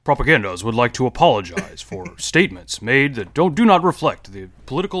Propagandas would like to apologize for statements made that do not reflect the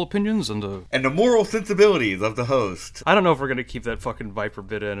political opinions and the moral sensibilities of the host. I don't know if we're going to keep that fucking Viper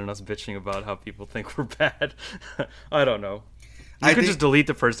bit in and us bitching about how people think we're bad. I don't know. You could just delete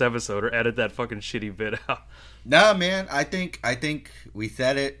the first episode or edit that fucking shitty bit out. Nah, man, I think we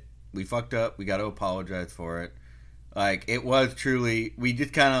said it. We fucked up. We got to apologize for it. Like, it was truly, we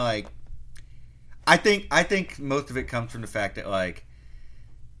just kind of like, I think most of it comes from the fact that, like,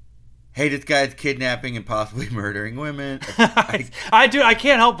 hey, this guy's kidnapping and possibly murdering women. I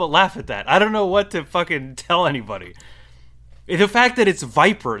can't help but laugh at that. I don't know what to fucking tell anybody. The fact that it's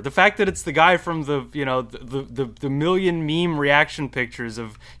Viper, the fact that it's the guy from the million meme reaction pictures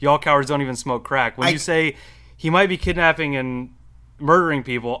of y'all cowards don't even smoke crack. When you say he might be kidnapping and murdering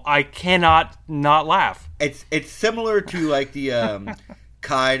people, I cannot not laugh. It's similar to like the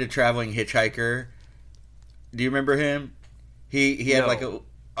Khat, the traveling hitchhiker. Do you remember him? He had like a...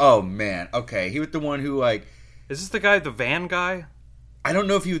 Oh, man. Okay. He was the one who, like... Is this the guy, the van guy? I don't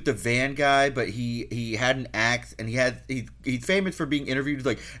know if he was the van guy, but he had an axe, and he's famous for being interviewed. He's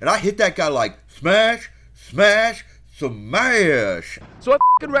like, and I hit that guy like, smash, smash, smash. So I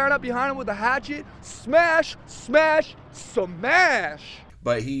fucking ran up behind him with a hatchet, smash, smash, smash.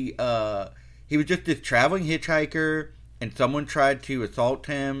 But he was just this traveling hitchhiker, and someone tried to assault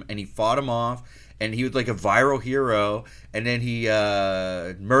him, and he fought him off. And he was like a viral hero, and then he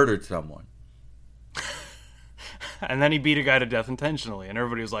murdered someone. And then he beat a guy to death intentionally, and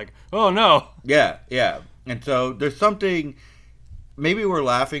everybody was like, oh no. Yeah. And so there's something, maybe we're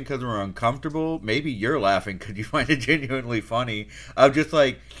laughing because we're uncomfortable. Maybe you're laughing because you find it genuinely funny. Of just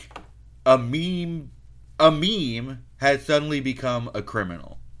like, a meme has suddenly become a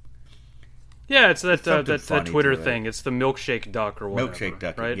criminal. Yeah, it's that Twitter thing. It's the milkshake duck or whatever. Milkshake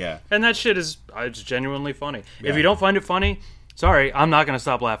duck, right? Yeah. And that shit is it's genuinely funny. Yeah. If you don't find it funny, sorry, I'm not going to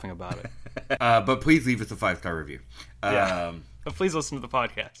stop laughing about it. But please leave us a 5-star review. But please listen to the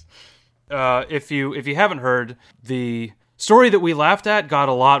podcast. If you haven't heard, the story that we laughed at got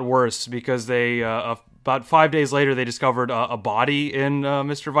a lot worse because they about 5 days later they discovered a body in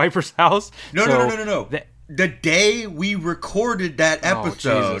Mr. Viper's house. No. The day we recorded that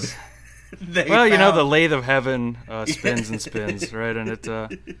episode. Oh, Jesus. The lathe of heaven spins and spins, right? And it.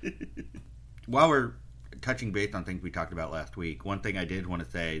 While we're touching base on things we talked about last week, one thing I did want to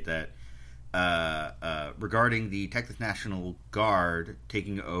say that regarding the Texas National Guard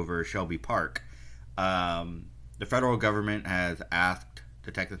taking over Shelby Park, the federal government has asked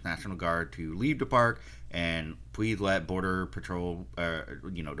the Texas National Guard to leave the park and please let Border Patrol,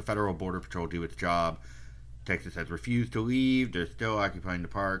 the federal Border Patrol do its job. Texas has refused to leave. They're still occupying the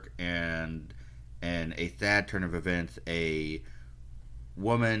park, and a sad turn of events, a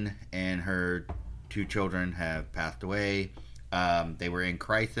woman and her 2 children have passed away. They were in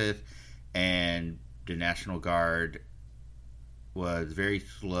crisis, and the National Guard was very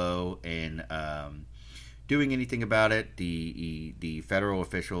slow in doing anything about it. The federal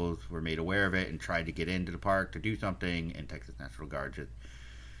officials were made aware of it and tried to get into the park to do something, and Texas National Guard just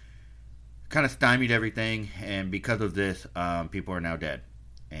kind of stymied everything, and because of this, people are now dead,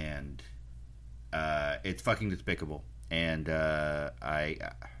 and it's fucking despicable. And I'm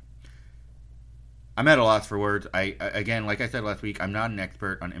at a loss for words. Again, like I said last week, I'm not an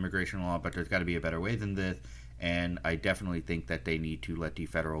expert on immigration law, but there's got to be a better way than this, and I definitely think that they need to let the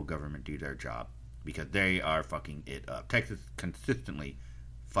federal government do their job because they are fucking it up. Texas consistently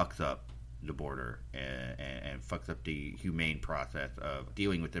fucks up the border and fucks up the humane process of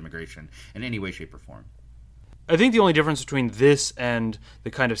dealing with immigration in any way, shape, or form. I think the only difference between this and the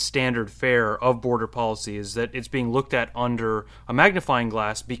kind of standard fare of border policy is that it's being looked at under a magnifying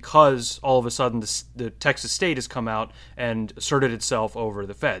glass because all of a sudden the Texas state has come out and asserted itself over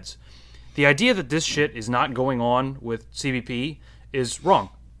the feds. The idea that this shit is not going on with CBP is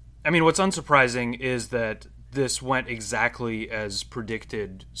wrong. I mean, what's unsurprising is that this went exactly as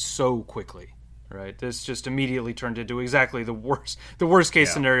predicted so quickly, right? This just immediately turned into exactly the worst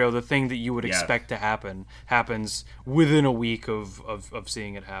case scenario. The thing that you would expect to happen happens within a week of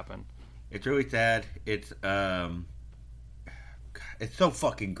seeing it happen. It's really sad. It's so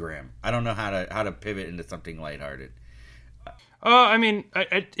fucking grim. I don't know how to pivot into something lighthearted. I mean,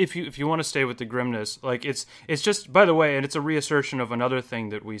 if you want to stay with the grimness, like it's just, by the way, and it's a reassertion of another thing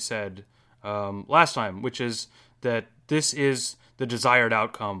that we said last time, which is that this is the desired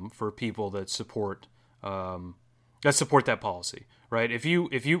outcome for people that support that policy, right? If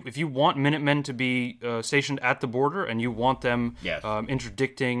you want Minutemen to be stationed at the border and you want them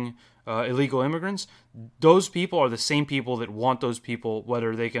interdicting illegal immigrants, those people are the same people that want those people,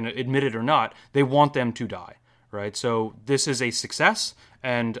 whether they can admit it or not, they want them to die, right? So this is a success,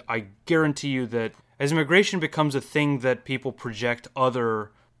 and I guarantee you that as immigration becomes a thing that people project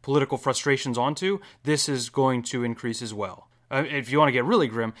other political frustrations onto, this is going to increase as well. If you want to get really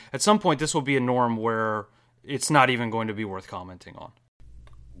grim, at some point this will be a norm where it's not even going to be worth commenting on.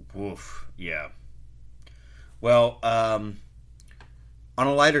 Oof, yeah. Well, on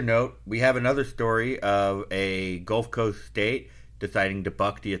a lighter note, we have another story of a Gulf Coast state deciding to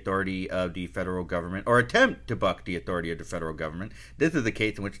buck the authority of the federal government, or attempt to buck the authority of the federal government. This is a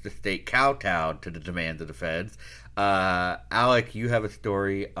case in which the state kowtowed to the demands of the feds. Alec, you have a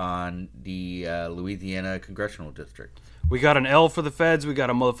story on the Louisiana congressional district. We got an L for the feds. We got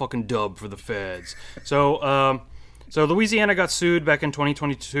a motherfucking dub for the feds. So Louisiana got sued back in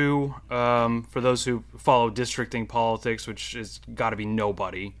 2022. For those who follow districting politics, which has got to be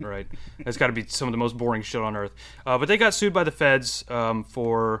nobody, right? It's got to be some of the most boring shit on earth. But they got sued by the feds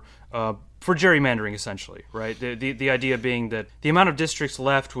for gerrymandering, essentially, right? The idea being that the amount of districts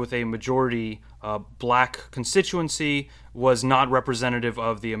left with a majority black constituency was not representative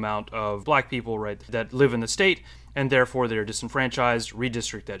of the amount of black people, right, that live in the state, and therefore they're disenfranchised.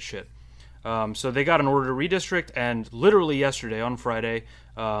 Redistrict that shit. So they got an order to redistrict, and literally yesterday, on Friday,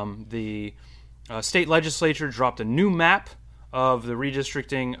 the state legislature dropped a new map of the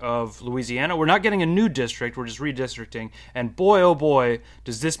redistricting of Louisiana. We're not getting a new district, we're just redistricting, and boy, oh boy,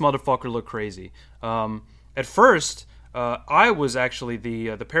 does this motherfucker look crazy. At first, I was actually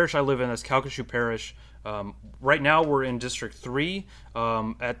the parish I live in, that's Calcasieu Parish. Right now we're in District 3.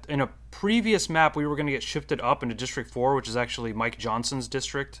 In a previous map, we were going to get shifted up into District 4, which is actually Mike Johnson's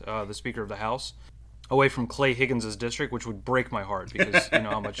district, the Speaker of the House, away from Clay Higgins' district, which would break my heart because you know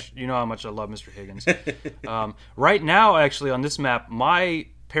how much I love Mr. Higgins. Right now, actually, on this map, my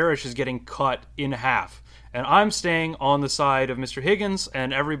parish is getting cut in half. And I'm staying on the side of Mr. Higgins,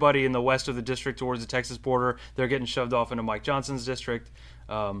 and everybody in the west of the district towards the Texas border, they're getting shoved off into Mike Johnson's district.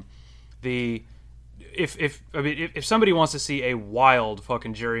 If somebody wants to see a wild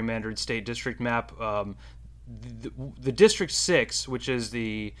fucking gerrymandered state district map, the District 6, which is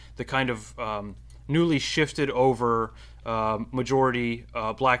the kind of newly shifted over majority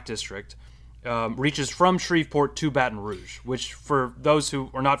black district, reaches from Shreveport to Baton Rouge, which for those who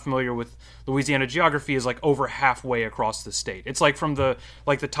are not familiar with Louisiana geography is like over halfway across the state. It's like from the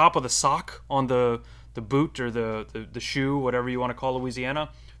top of the sock on the boot or the shoe, whatever you want to call Louisiana,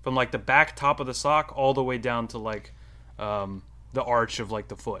 from like the back top of the sock all the way down to like the arch of like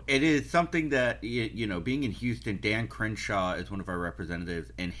the foot. It is something that, you know, being in Houston, Dan Crenshaw is one of our representatives,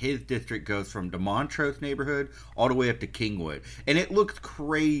 and his district goes from the Montrose neighborhood all the way up to Kingwood, and it looks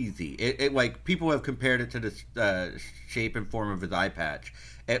crazy. It like, people have compared it to the shape and form of his eye patch.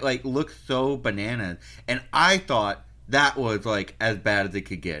 It like looks so bananas, and I thought that was like as bad as it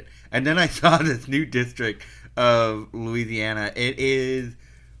could get. And then I saw this new district of Louisiana. It's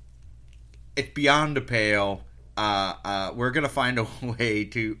beyond the pale. We're going to find a way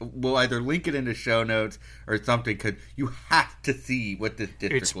to, we'll either link it in the show notes or something, because you have to see what this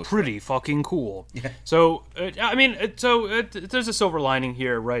district looks like. It's pretty fucking cool. Yeah. So, there's a silver lining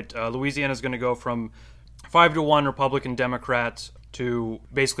here, right? Louisiana's going to go from 5-1 Republican Democrat to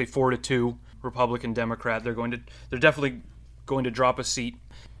basically 4-2 Republican Democrat. They're definitely going to drop a seat,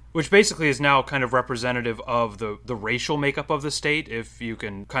 which basically is now kind of representative of the racial makeup of the state, if you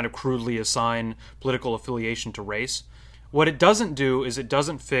can kind of crudely assign political affiliation to race. What it doesn't do is it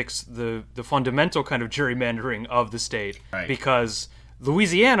doesn't fix the fundamental kind of gerrymandering of the state, right? Because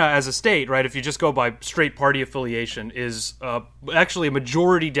Louisiana as a state, right, if you just go by straight party affiliation, is actually a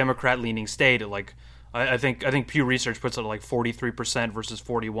majority Democrat-leaning state. Like, I think Pew Research puts it at like 43% versus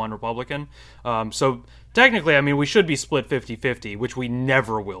 41 Republican. So technically, I mean, we should be split 50-50, which we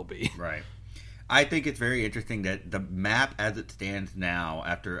never will be. Right. I think it's very interesting that the map as it stands now,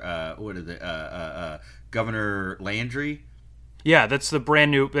 after Governor Landry. Yeah, that's the brand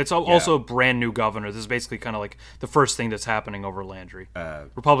new. It's also a brand new governor. This is basically kind of like the first thing that's happening over Landry.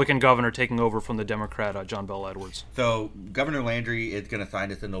 Republican governor taking over from the Democrat John Bel Edwards. So Governor Landry is going to sign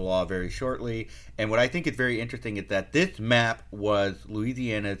this into law very shortly. And what I think is very interesting is that this map was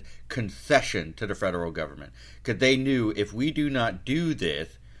Louisiana's concession to the federal government, because they knew if we do not do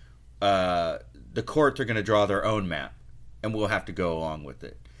this, the courts are going to draw their own map, and we'll have to go along with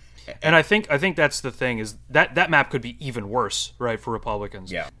it. And I think that's the thing, is that map could be even worse, right, for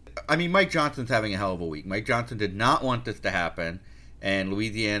Republicans. Yeah. I mean, Mike Johnson's having a hell of a week. Mike Johnson did not want this to happen, and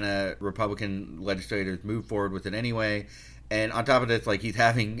Louisiana Republican legislators moved forward with it anyway. And on top of this, like, he's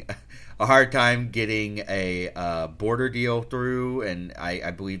having a hard time getting a border deal through, and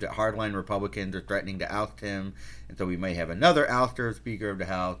I believe that hardline Republicans are threatening to oust him, and so we may have another ouster of Speaker of the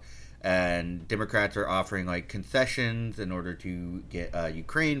House. and Democrats are offering like concessions in order to get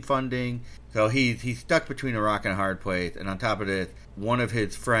Ukraine funding. So he's stuck between a rock and a hard place. And on top of this, one of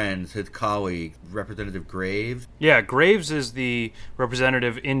his friends, his colleague, Representative Graves. Yeah, Graves is the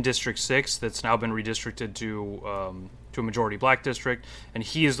representative in District 6 that's now been redistricted to a majority black district, and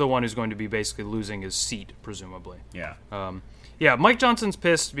he is the one who's going to be basically losing his seat, presumably. Yeah. Yeah, Mike Johnson's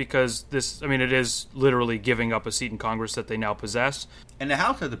pissed because it is literally giving up a seat in Congress that they now possess. And the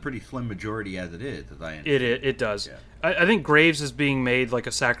House has a pretty slim majority as it is, as I understand. It does. Yeah. I think Graves is being made like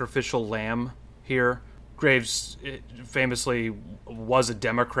a sacrificial lamb here. Graves famously was a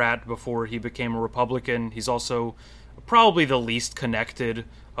Democrat before he became a Republican. He's also probably the least connected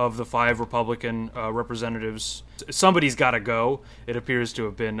of the 5 Republican representatives. Somebody's got to go. It appears to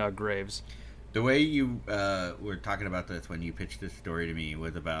have been Graves. The way you were talking about this when you pitched this story to me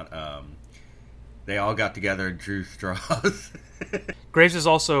was about they all got together and drew straws. Graves is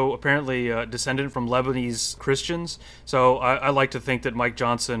also apparently a descendant from Lebanese Christians, so I like to think that Mike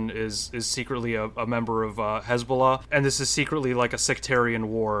Johnson is secretly a member of Hezbollah, and this is secretly like a sectarian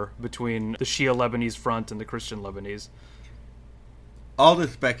war between the Shia Lebanese front and the Christian Lebanese. All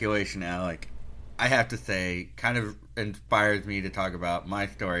this speculation, Alec, I have to say, kind of inspires me to talk about my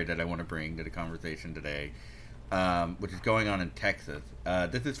story that I want to bring to the conversation today, which is going on in Texas.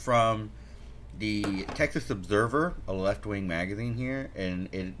 This is from the Texas Observer, a left-wing magazine here,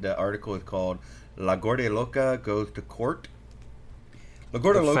 and the article is called La Gorda Loca Goes to Court. La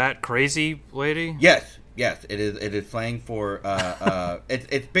Gorda Loca, fat, crazy lady? Yes, it is slang for,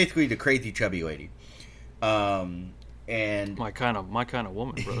 it's basically the crazy chubby lady. And my kind of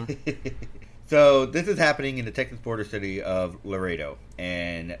woman, brother. So this is happening in the Texas border city of Laredo,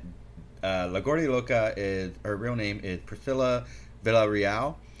 and La Gorda Loca her real name is Priscilla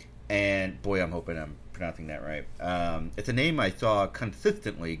Villarreal, and boy, I'm hoping I'm pronouncing that right. It's a name I saw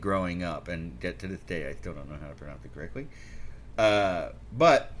consistently growing up, and yet to this day I still don't know how to pronounce it correctly.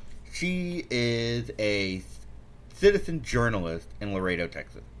 But she is a citizen journalist in Laredo,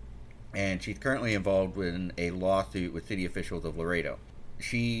 Texas, and she's currently involved in a lawsuit with city officials of Laredo.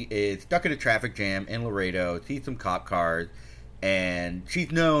 She is stuck in a traffic jam in Laredo, sees some cop cars, and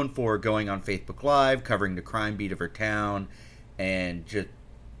she's known for going on Facebook Live, covering the crime beat of her town, and just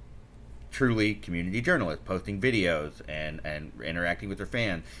truly community journalist, posting videos and interacting with her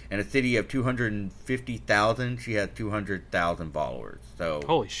fans. In a city of 250,000, she has 200,000 followers. So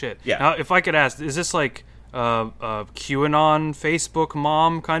holy shit. Yeah. Now, if I could ask, is this like QAnon Facebook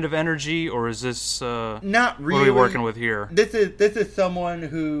mom kind of energy, or is this not really? What are we working with here? This is someone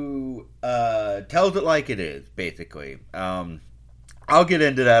who tells it like it is, basically. I'll get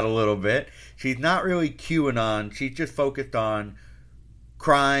into that a little bit. She's not really QAnon. She's just focused on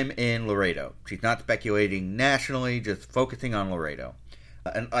crime in Laredo. She's not speculating nationally, just focusing on Laredo.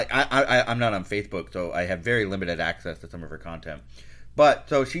 And I'm not on Facebook, so I have very limited access to some of her content. But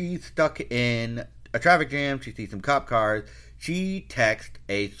so she's stuck in a traffic jam. She sees some cop cars. She texts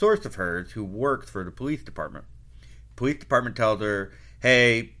a source of hers who works for the police department. Police department tells her,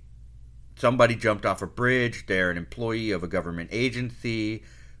 hey, somebody jumped off a bridge. They're an employee of a government agency.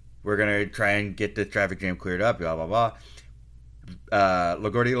 We're going to try and get this traffic jam cleared up, blah, blah, blah. La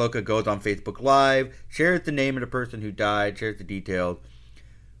Gorda Loca goes on Facebook Live, shares the name of the person who died, shares the details.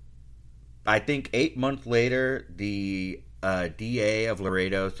 I think 8 months later, the DA of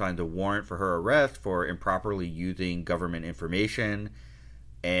Laredo signs a warrant for her arrest for improperly using government information.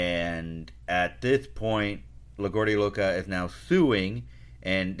 And at this point, La Gorda Loca is now suing,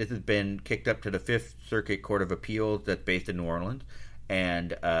 and this has been kicked up to the 5th Circuit Court of Appeals that's based in New Orleans.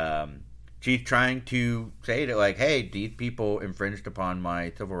 And she's trying to say that, like, hey, these people infringed upon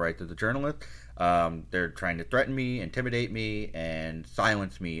my civil rights as a journalist. They're trying to threaten me, intimidate me, and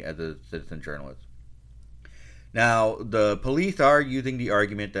silence me as a citizen journalist. Now, the police are using the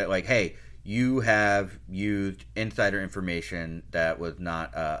argument that, like, hey, you have used insider information that was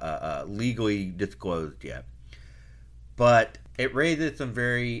not legally disclosed yet. But it raises some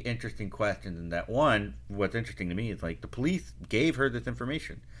very interesting questions in that, one, what's interesting to me is, like, the police gave her this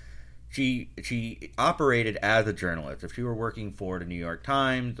information. She operated as a journalist. If she were working for the New York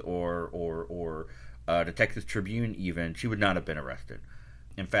Times or the Texas Tribune even, she would not have been arrested.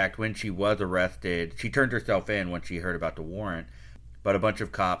 In fact, when she was arrested, she turned herself in when she heard about the warrant, but a bunch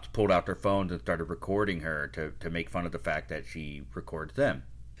of cops pulled out their phones and started recording her to make fun of the fact that she records them.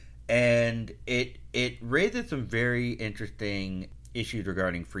 And it raises some very interesting issues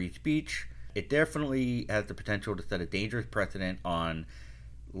regarding free speech. It definitely has the potential to set a dangerous precedent on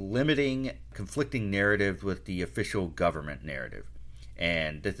limiting conflicting narratives with the official government narrative.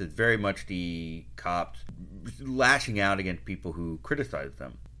 And this is very much the cops lashing out against people who criticize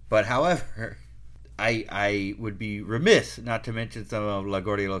them. But however, I would be remiss not to mention some of La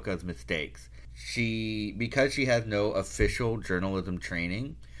Gordia Loca's mistakes. Because she has no official journalism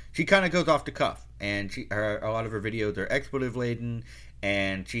training, she kind of goes off the cuff, and a lot of her videos are expletive laden,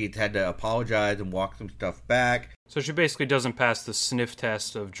 and she's had to apologize and walk some stuff back. So she basically doesn't pass the sniff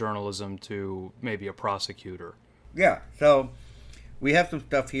test of journalism to maybe a prosecutor. Yeah, so we have some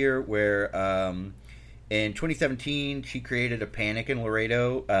stuff here where in 2017 she created a panic in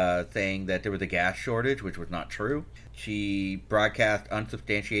Laredo saying that there was a gas shortage, which was not true. She broadcast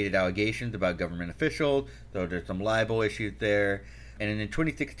unsubstantiated allegations about government officials, so there's some libel issues there. And in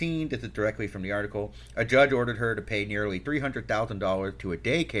 2016, this is directly from the article, a judge ordered her to pay nearly $300,000 to a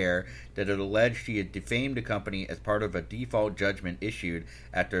daycare that had alleged she had defamed a company as part of a default judgment issued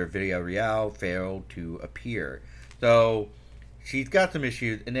after Villarreal failed to appear. So she's got some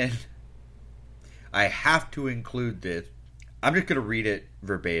issues, and then I have to include this. I'm just going to read it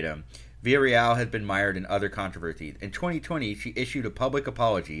verbatim. Villarreal has been mired in other controversies. In 2020, she issued a public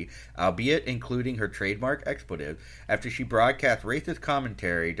apology, albeit including her trademark expletive, after she broadcast racist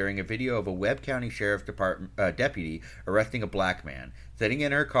commentary during a video of a Webb County Sheriff's Department deputy arresting a black man. Sitting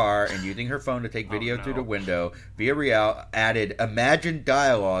in her car and using her phone to take video through the window, Villarreal added imagined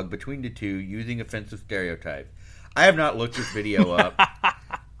dialogue between the two using offensive stereotypes. I have not looked this video up,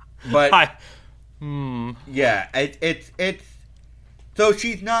 but yeah, it's so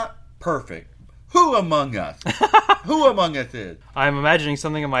she's not perfect. Who among us? Who among us is? I'm imagining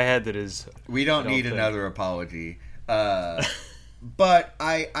something in my head that is... We don't need another apology. But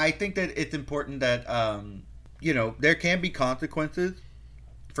I think that it's important that, there can be consequences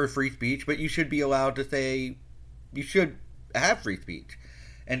for free speech, but you should be allowed to say, you should have free speech.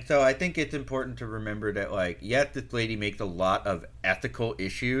 And so I think it's important to remember that, yes, this lady makes a lot of ethical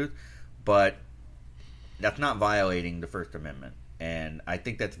issues, but that's not violating the First Amendment. And I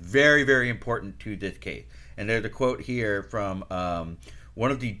think that's very, very important to this case. And there's a quote here from one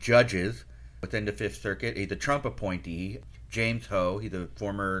of the judges within the Fifth Circuit. He's a Trump appointee, James Ho. He's a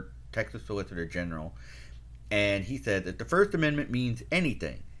former Texas Solicitor General. And he said, if the First Amendment means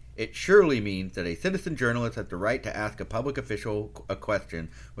anything, it surely means that a citizen journalist has the right to ask a public official a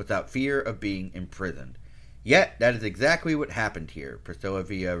question without fear of being imprisoned. Yet, that is exactly what happened here. Priscilla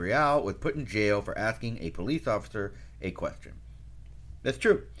Villarreal was put in jail for asking a police officer a question. That's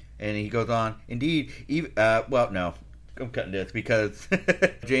true. And he goes on, indeed, no, I'm cutting this because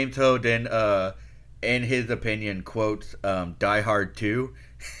James Ho then, in his opinion, quotes Die Hard 2.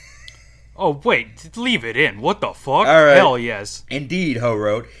 Oh, wait, leave it in. What the fuck? All right. Hell yes. Indeed, Ho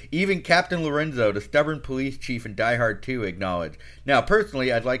wrote, even Captain Lorenzo, the stubborn police chief in Die Hard 2, acknowledged. Now,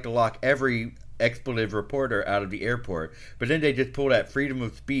 personally, I'd like to lock every expletive reporter out of the airport, but then they just pull that freedom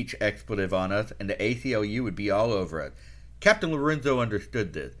of speech expletive on us, and the ACLU would be all over us. Captain Lorenzo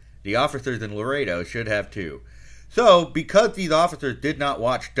understood this. The officers in Laredo should have too. So, because these officers did not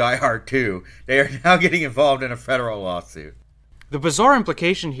watch Die Hard 2, they are now getting involved in a federal lawsuit. The bizarre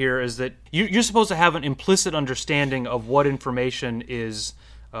implication here is that you're supposed to have an implicit understanding of what information is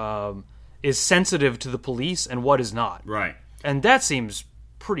sensitive to the police and what is not. Right. And that seems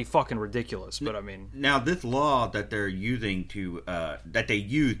pretty fucking ridiculous, but I mean... Now, this law that they're using that they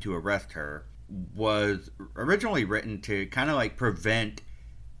used to arrest her was originally written to kind of prevent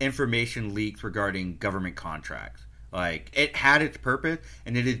information leaks regarding government contracts. It had its purpose,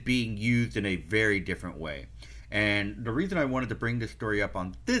 and it is being used in a very different way. And the reason I wanted to bring this story up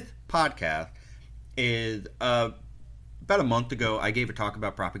on this podcast is about a month ago, I gave a talk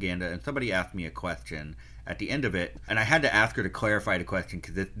about propaganda, and somebody asked me a question at the end of it, and I had to ask her to clarify the question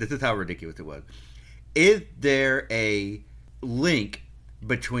because this is how ridiculous it was. Is there a link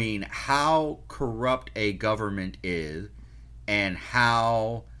between how corrupt a government is and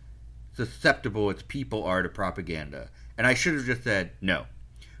how susceptible its people are to propaganda? And I should have just said no.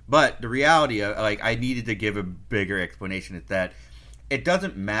 But the reality of, I needed to give a bigger explanation is that it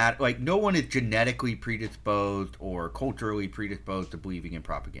doesn't matter. No one is genetically predisposed or culturally predisposed to believing in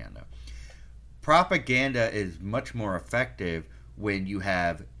propaganda. Propaganda is much more effective when you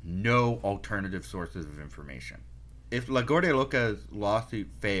have no alternative sources of information. If La Gordia Loca's lawsuit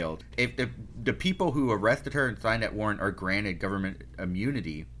failed, if the people who arrested her and signed that warrant are granted government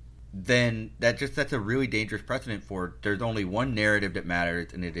immunity, then that just sets a really dangerous precedent for there's only one narrative that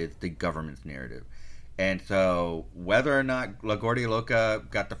matters, and it is the government's narrative. And so whether or not La Gordia Loca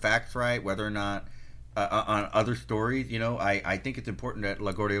got the facts right, whether or not on other stories, I think it's important that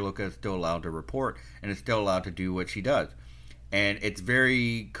La Gordia Loca is still allowed to report and is still allowed to do what she does. And it's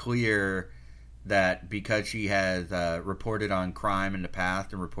very clear that because she has reported on crime in the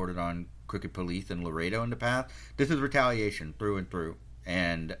past and reported on crooked police in Laredo in the past, this is retaliation through and through.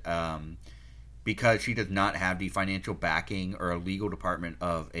 And because she does not have the financial backing or a legal department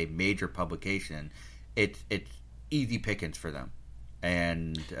of a major publication, it's easy pickings for them.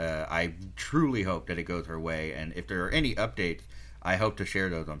 And I truly hope that it goes her way. And if there are any updates, I hope to share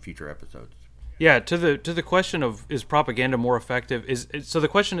those on future episodes. Yeah, to the question of is propaganda more effective? So the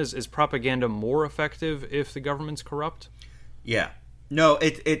question is propaganda more effective if the government's corrupt? Yeah. No,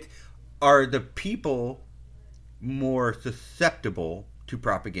 it are the people more susceptible to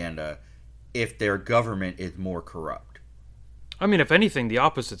propaganda if their government is more corrupt? I mean, if anything, the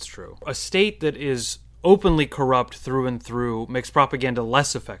opposite's true. A state that is openly corrupt through and through makes propaganda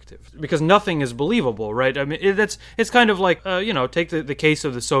less effective because nothing is believable, right? I mean, it's kind of like, take the case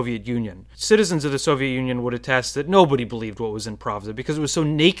of the Soviet Union. Citizens of the Soviet Union would attest that nobody believed what was in Pravda because it was so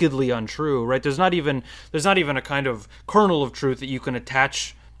nakedly untrue, right? There's not even a kind of kernel of truth that you can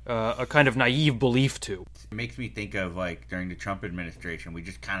attach a kind of naive belief to. It makes me think of, like, during the Trump administration, we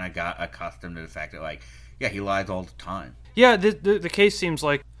just kind of got accustomed to the fact that, like, yeah, he lies all the time. Yeah, the case seems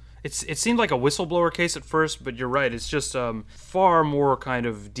like it seemed like a whistleblower case at first, but you're right. It's just far more kind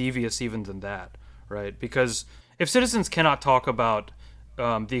of devious even than that, right? Because if citizens cannot talk about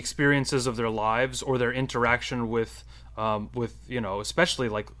the experiences of their lives or their interaction with especially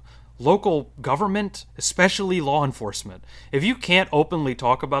like local government, especially law enforcement, if you can't openly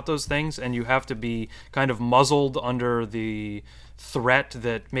talk about those things and you have to be kind of muzzled under the threat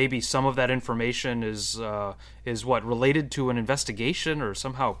that maybe some of that information is related to an investigation or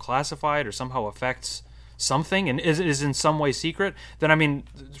somehow classified or somehow affects something and is in some way secret, then I mean,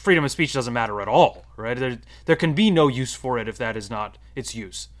 freedom of speech doesn't matter at all, right? There can be no use for it if that is not its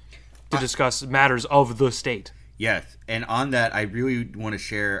use to discuss matters of the state. Yes, and on that, I really want to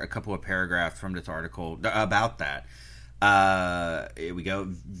share a couple of paragraphs from this article about that. Here we go.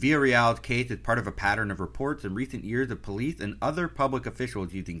 Villarreal's case is part of a pattern of reports in recent years of police and other public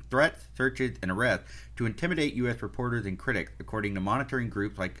officials using threats, searches, and arrests to intimidate U.S. reporters and critics, according to monitoring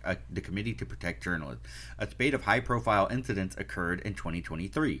groups like the Committee to Protect Journalists. A spate of high-profile incidents occurred in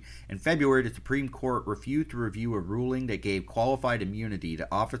 2023. In February, the Supreme Court refused to review a ruling that gave qualified immunity to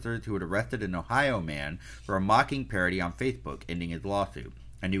officers who had arrested an Ohio man for a mocking parody on Facebook, ending his lawsuit.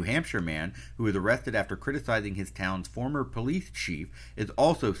 A New Hampshire man who was arrested after criticizing his town's former police chief is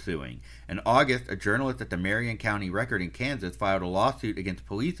also suing. In August, a journalist at the Marion County Record in Kansas filed a lawsuit against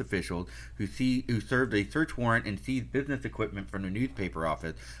police officials who served a search warrant and seized business equipment from the newspaper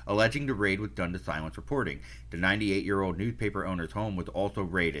office, alleging the raid was done to silence reporting. The 98-year-old newspaper owner's home was also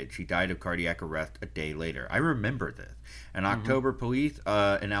raided. She died of cardiac arrest a day later. I remember this. In October, police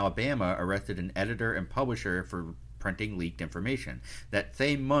in Alabama arrested an editor and publisher for printing leaked information. That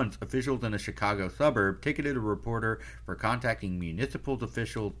same month, officials in a Chicago suburb ticketed a reporter for contacting municipal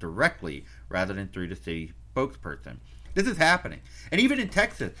officials directly rather than through the city spokesperson. This is happening. And even in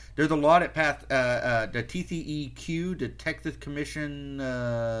Texas, there's a law that passed, the TCEQ, the Texas Commission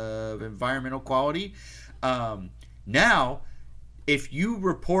of Environmental Quality. Now, if you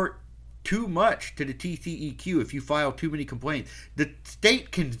report too much to the TCEQ, if you file too many complaints, the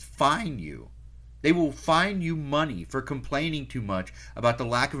state can fine you. They will fine you money for complaining too much about the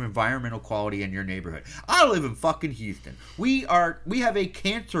lack of environmental quality in your neighborhood. I live in fucking Houston. We have a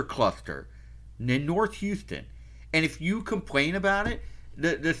cancer cluster in North Houston. And if you complain about it,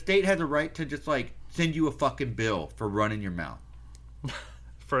 the state has a right to just like send you a fucking bill for running your mouth.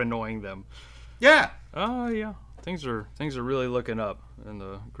 For annoying them. Yeah. Oh, yeah. Things are really looking up in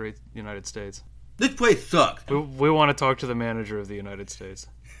the great United States. This place sucks. We want to talk to the manager of the United States.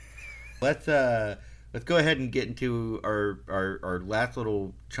 Let's go ahead and get into our last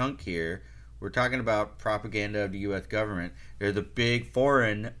little chunk here. We're talking about propaganda of the U.S. government. There's a big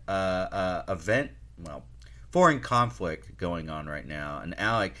foreign foreign conflict going on right now. And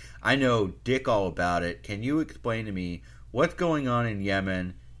Alec, I know dick all about it. Can you explain to me what's going on in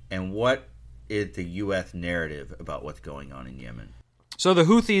Yemen and what is the U.S. narrative about what's going on in Yemen? So the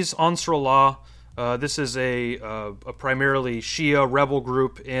Houthis, Ansarullah, this is a primarily Shia rebel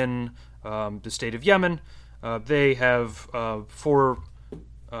group in the state of Yemen. They have, for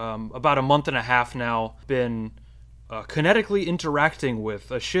about a month and a half now, been kinetically interacting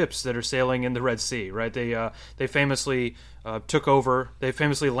with ships that are sailing in the Red Sea, right? They famously took over. They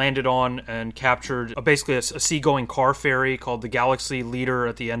famously landed on and captured basically a seagoing car ferry called the Galaxy Leader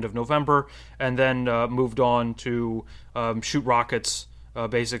at the end of November, and then moved on to shoot rockets,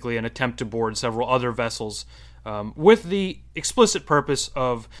 basically an attempt to board several other vessels, with the explicit purpose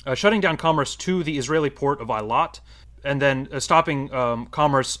of shutting down commerce to the Israeli port of Eilat, and then stopping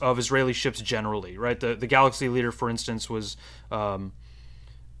commerce of Israeli ships generally. Right, the Galaxy Leader, for instance, was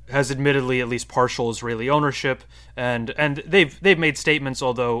has admittedly at least partial Israeli ownership, and they've made statements,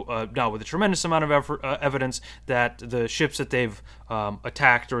 although not with a tremendous amount of evidence, that the ships that they've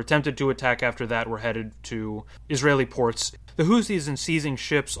attacked or attempted to attack after that were headed to Israeli ports. The Houthis, in seizing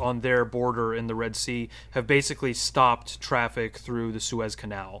ships on their border in the Red Sea, have basically stopped traffic through the Suez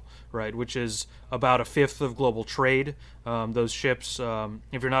Canal, right, which is about a fifth of global trade. Those ships,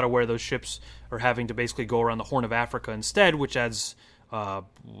 if you're not aware, those ships are having to basically go around the Horn of Africa instead, which adds,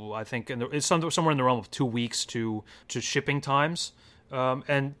 I think, it's somewhere in the realm of 2 weeks to shipping times,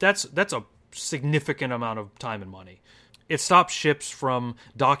 and that's a significant amount of time and money. It stops ships from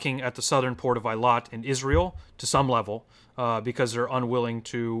docking at the southern port of Eilat in Israel to some level, because they're unwilling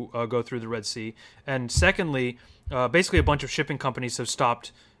to go through the Red Sea. And secondly, basically a bunch of shipping companies have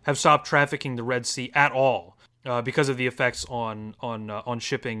stopped trafficking the Red Sea at all because of the effects on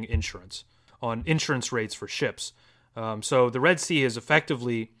shipping insurance, on insurance rates for ships. So the Red Sea is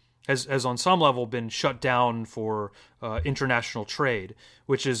effectively has on some level been shut down for international trade,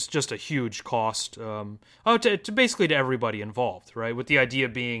 which is just a huge cost to basically to everybody involved, right? With the idea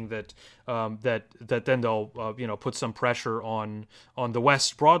being that that then they'll put some pressure on the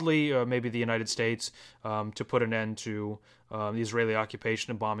West broadly, maybe the United States, to put an end to the Israeli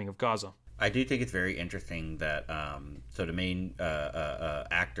occupation and bombing of Gaza. I do think it's very interesting that so the main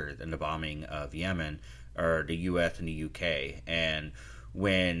actors in the bombing of Yemen are the U.S. and the U.K. and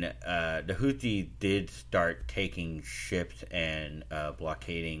when the Houthis did start taking ships and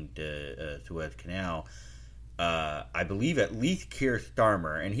blockading the Suez Canal, I believe at least Keir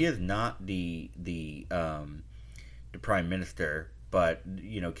Starmer, and he is not the Prime Minister, but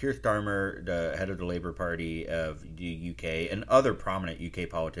Keir Starmer, the head of the Labour Party of the UK, and other prominent UK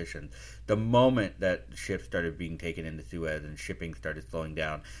politicians, the moment that ships started being taken into Suez and shipping started slowing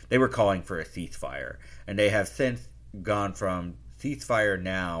down, they were calling for a ceasefire, and they have since gone from ceasefire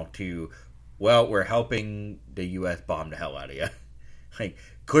now to, well, we're helping the U.S. bomb the hell out of you. Like,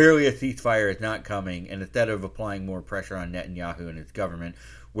 clearly a ceasefire is not coming, and instead of applying more pressure on Netanyahu and his government,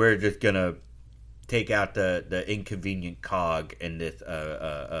 we're just going to take out the inconvenient cog in this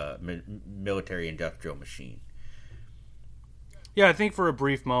military-industrial machine. Yeah, I think for a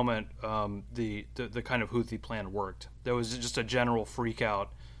brief moment, the kind of Houthi plan worked. There was just a general freak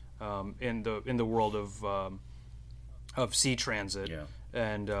out in the world of sea transit, yeah.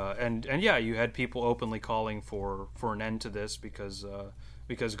 And yeah, you had people openly calling for an end to this because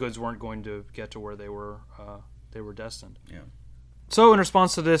goods weren't going to get to where they were destined. Yeah. So in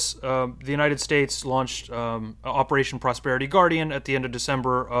response to this, the United States launched Operation Prosperity Guardian at the end of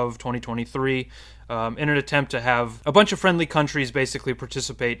December of 2023 in an attempt to have a bunch of friendly countries basically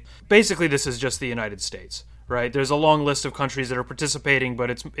participate. Basically, this is just the United States. Right, there's a long list of countries that are participating, but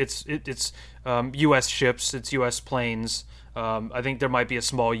it's U.S. ships, it's U.S. planes. I think there might be a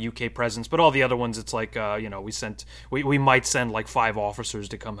small U.K. presence, but all the other ones, it's like we might send like 5 officers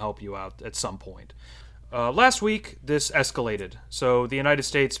to come help you out at some point. Last week, this escalated. So the United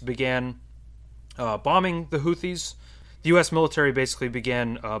States began bombing the Houthis. The U.S. military basically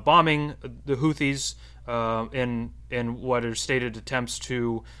began bombing the Houthis in what are stated attempts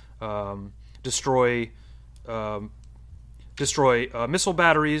to destroy missile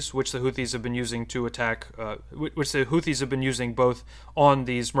batteries, which the Houthis have been using to attack, which the Houthis have been using both on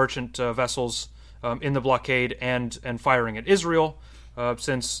these merchant vessels in the blockade and firing at Israel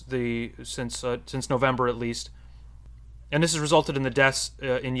since November at least. And this has resulted in the deaths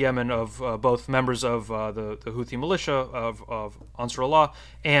in Yemen of both members of the Houthi militia of Ansar Allah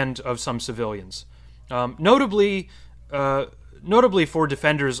and of some civilians. Notably for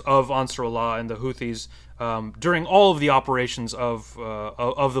defenders of Ansar Allah and the Houthis, during all of the operations of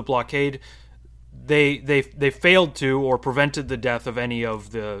the blockade, they failed to or prevented the death of any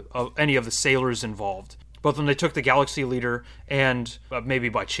of the sailors involved. Both when they took the Galaxy Leader and maybe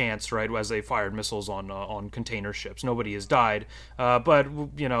by chance, right, as they fired missiles on container ships. Nobody has died, but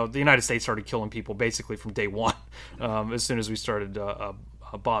the United States started killing people basically from day one as soon as we started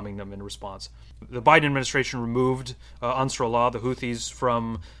bombing them in response. The Biden administration removed Ansar Allah, the Houthis,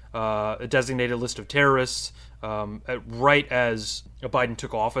 from a designated list of terrorists right as Biden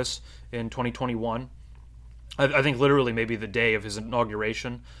took office in 2021. I think literally maybe the day of his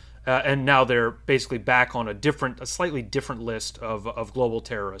inauguration. And now they're basically back on a slightly different list of global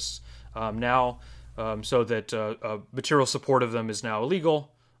terrorists now, so that material support of them is now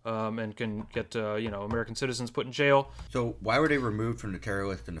illegal. And can get American citizens put in jail. So why were they removed from the terror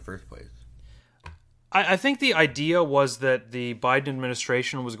list in the first place? I think the idea was that the Biden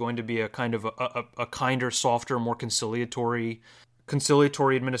administration was going to be a kind of a kinder, softer, more conciliatory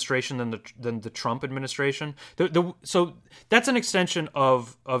conciliatory administration than the Trump administration. So that's an extension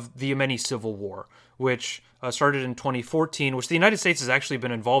of the Yemeni civil war, which started in 2014, which the United States has actually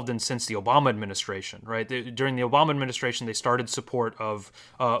been involved in since the Obama administration. Right, during the Obama administration, they started support of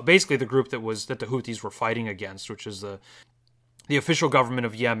basically the group that the Houthis were fighting against, which is the official government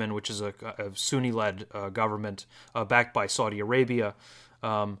of Yemen, which is a Sunni-led government backed by Saudi Arabia.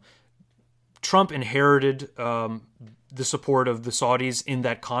 Trump inherited the support of the Saudis in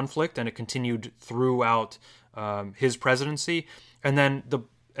that conflict, and it continued throughout his presidency. And then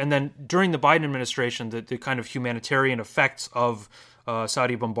during the Biden administration, the kind of humanitarian effects of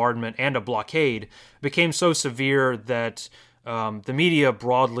Saudi bombardment and a blockade became so severe that the media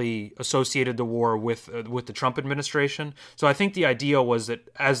broadly associated the war with the Trump administration. So I think the idea was that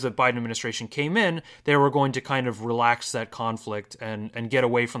as the Biden administration came in, they were going to kind of relax that conflict and get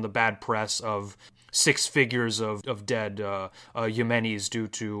away from the bad press of 6 figures of dead Yemenis due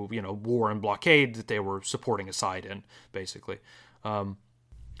to war and blockade that they were supporting a side in, basically.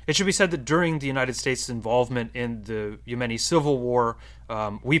 It should be said that during the United States' involvement in the Yemeni civil war,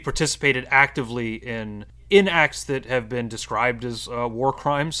 we participated actively in acts that have been described as war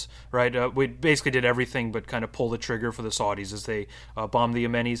crimes, right? We basically did everything but kind of pull the trigger for the Saudis as they bombed the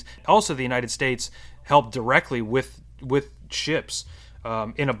Yemenis. Also, the United States helped directly with ships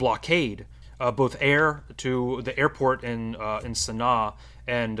in a blockade, both air to the airport in Sana'a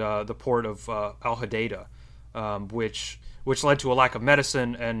and the port of Al-Hodeida, which led to a lack of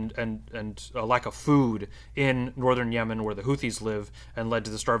medicine and a lack of food in northern Yemen where the Houthis live, and led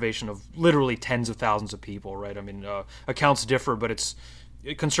to the starvation of literally tens of thousands of people, right? I mean, accounts differ, but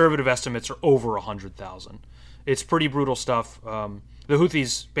conservative estimates are over 100,000. It's pretty brutal stuff. The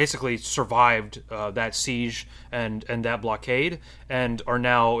Houthis basically survived that siege and that blockade and are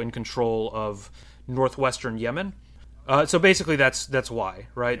now in control of northwestern Yemen. So basically, that's why,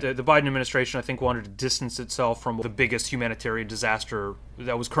 right? The Biden administration, I think, wanted to distance itself from the biggest humanitarian disaster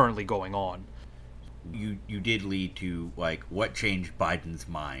that was currently going on. You did lead to what changed Biden's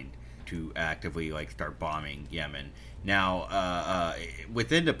mind to actively start bombing Yemen. Now,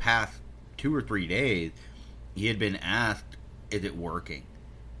 within the past 2 or 3 days, he had been asked, "Is it working?"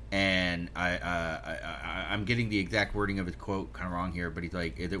 And I'm getting the exact wording of his quote kind of wrong here, but he's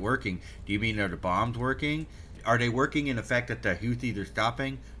like, "Is it working? Do you mean are the bombs working? Are they working in effect that the Houthis are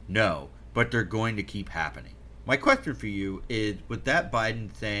stopping? No, but they're going to keep happening." My question for you is, with that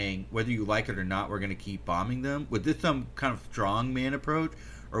Biden saying, whether you like it or not, we're going to keep bombing them, was this some kind of strongman approach,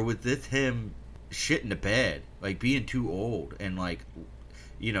 or was this him shitting the bed, being too old, and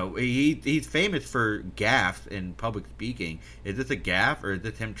he's famous for gaffes in public speaking. Is this a gaffe, or is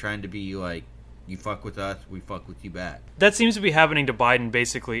this him trying to be you fuck with us, we fuck with you back? That seems to be happening to Biden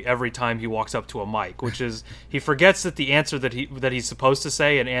basically every time he walks up to a mic, which is he forgets that the answer that he's supposed to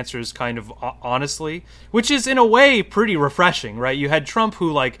say and answers kind of honestly, which is in a way pretty refreshing, right? You had Trump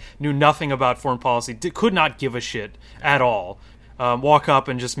who knew nothing about foreign policy, could not give a shit at all. Walk up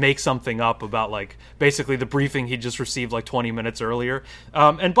and just make something up about basically the briefing he just received 20 minutes earlier.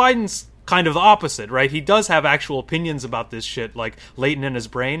 And Biden's kind of the opposite, right? He does have actual opinions about this shit latent in his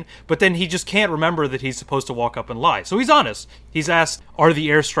brain, but then he just can't remember that he's supposed to walk up and lie. So he's honest. He's asked, "Are the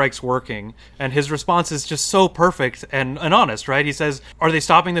airstrikes working?" And his response is just so perfect and honest, right? He says, "Are they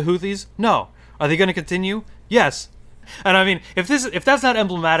stopping the Houthis? No. Are they going to continue? Yes." And I mean, if that's not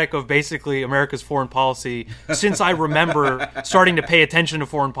emblematic of basically America's foreign policy since I remember starting to pay attention to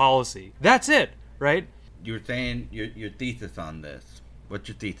foreign policy, that's it, right? You were saying your thesis on this. What's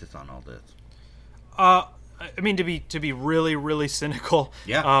your thesis on all this? I mean, to be really, really cynical,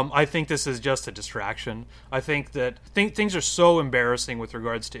 yeah. I think this is just a distraction. I think that things are so embarrassing with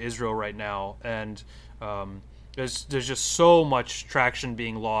regards to Israel right now, and there's just so much traction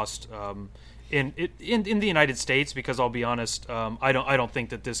being lost in the United States, because I'll be honest, I don't think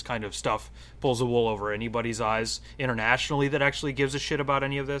that this kind of stuff pulls the wool over anybody's eyes internationally that actually gives a shit about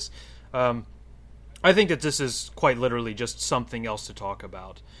any of this. I think that this is quite literally just something else to talk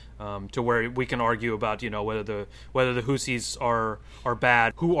about, to where we can argue about whether the Houthis are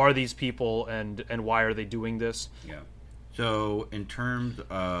bad, who are these people, and why are they doing this. Yeah. So in terms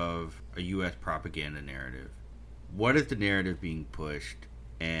of a U.S. propaganda narrative, what is the narrative being pushed,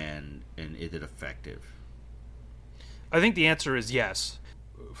 and is it effective? I think the answer is yes.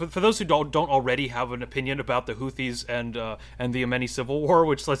 For those who don't already have an opinion about the Houthis and the Yemeni civil war,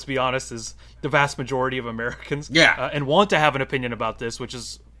 which, let's be honest, is the vast majority of Americans, and want to have an opinion about this, which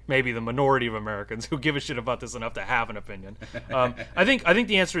is maybe the minority of Americans who give a shit about this enough to have an opinion. I think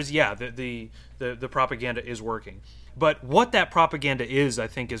the answer is yeah. The propaganda is working, but what that propaganda is, I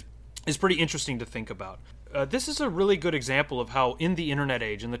think, is pretty interesting to think about. This is a really good example of how in the internet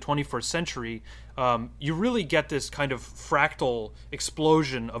age, in the 21st century, you really get this kind of fractal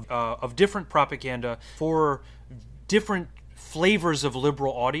explosion of different propaganda for different flavors of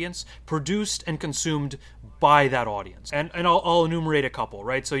liberal audience produced and consumed by that audience. And I'll enumerate a couple,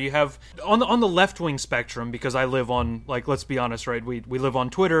 right? So you have on the left-wing spectrum, because I live on, like, let's be honest, right? We live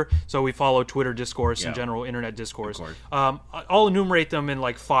on Twitter, so we follow Twitter discourse and general internet discourse. I'll enumerate them in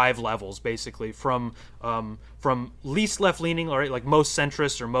like 5 levels, basically, from least left-leaning, right, like most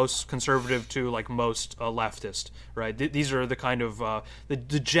centrist or most conservative, to like most leftist, right? These are the kind of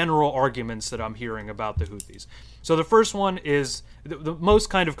the general arguments that I'm hearing about the Houthis. So the first one is the most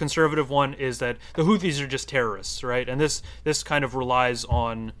kind of conservative one is that the Houthis are just terrorists, right? And this kind of relies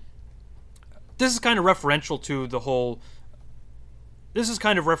on. This is kind of referential to the whole. This is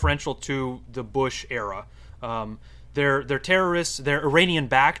kind of referential to the Bush era. They're terrorists. They're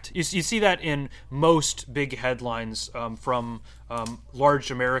Iranian-backed. You see that in most big headlines from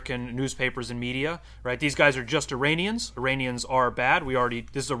large American newspapers and media, right? These guys are just Iranians. Iranians are bad.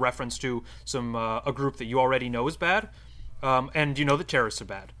 This is a reference to a group that you already know is bad, and you know that terrorists are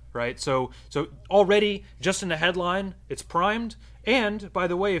bad, right? So already, just in the headline, it's primed. And, by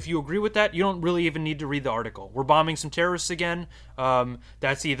the way, if you agree with that, you don't really even need to read the article. We're bombing some terrorists again.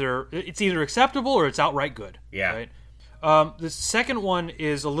 It's either acceptable or it's outright good. Yeah. Right? The second one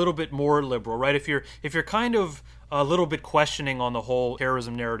is a little bit more liberal, right? If you're kind of a little bit questioning on the whole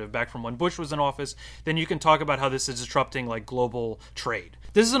terrorism narrative back from when Bush was in office, then you can talk about how this is disrupting like global trade.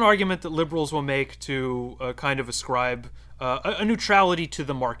 This is an argument that liberals will make to kind of ascribe a neutrality to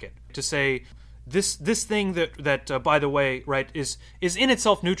the market, to say this thing that by the way, right, is in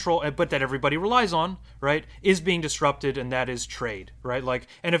itself neutral, but that everybody relies on, right, is being disrupted, and that is trade, right? Like,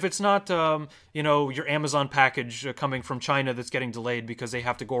 and if it's not your Amazon package coming from China that's getting delayed because they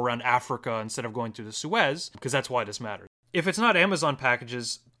have to go around Africa instead of going through the Suez, because that's why this matters. If it's not Amazon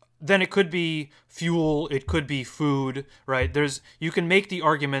packages, then it could be fuel, it could be food, right? You can make the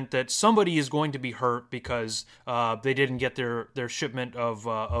argument that somebody is going to be hurt because they didn't get their shipment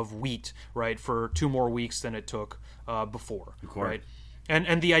of wheat, right, for 2 more weeks than it took before, right?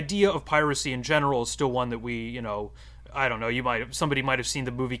 And the idea of piracy in general is still one that we, I don't know, somebody might have seen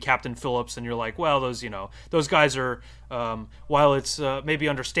the movie Captain Phillips, and you're like, well, those guys are, while it's maybe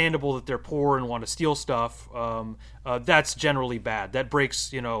understandable that they're poor and want to steal stuff, that's generally bad. That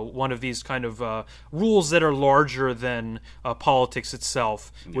breaks, one of these kind of rules that are larger than politics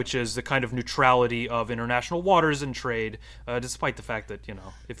itself, which is the kind of neutrality of international waters and trade, despite the fact that,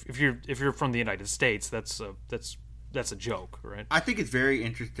 if you're from the United States, that's a joke, right? I think it's very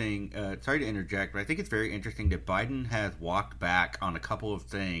interesting. Sorry to interject, but I think it's very interesting that Biden has walked back on a couple of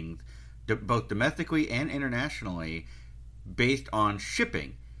things, both domestically and internationally, based on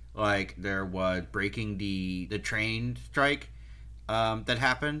shipping. Like there was breaking the train strike that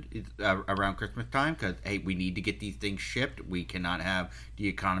happened around Christmas time because, hey, we need to get these things shipped. We cannot have the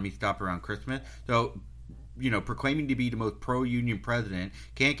economy stop around Christmas. So, proclaiming to be the most pro-union president,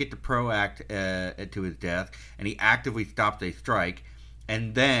 can't get the PRO Act to his desk, and he actively stopped a strike.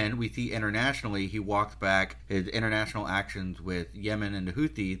 And then we see internationally, he walks back his international actions with Yemen and the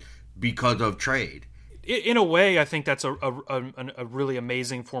Houthis because of trade. In a way, I think that's a really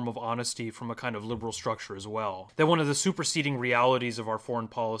amazing form of honesty from a kind of liberal structure as well. That one of the superseding realities of our foreign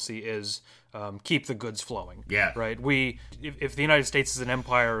policy is keep the goods flowing. Yeah. Right? If the United States is an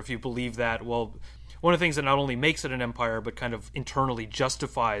empire, if you believe that, well, one of the things that not only makes it an empire, but kind of internally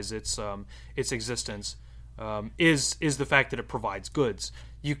justifies its existence, is the fact that it provides goods.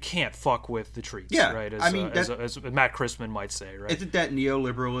 You can't fuck with the treats, right? As Matt Christman might say, right? Isn't that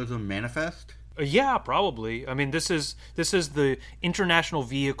neoliberalism manifest? Yeah, probably. I mean, this is the international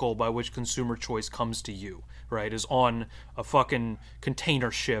vehicle by which consumer choice comes to you, right? Is on a fucking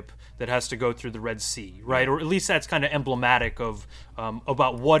container ship that has to go through the Red Sea, right? Or at least that's kind of emblematic of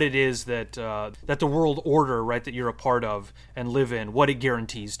about what it is that the world order, right, that you're a part of and live in, what it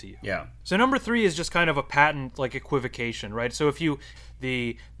guarantees to you. Yeah. So number 3 is just kind of a patent like equivocation, right? So if you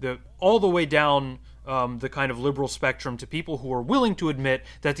the all the way down the kind of liberal spectrum to people who are willing to admit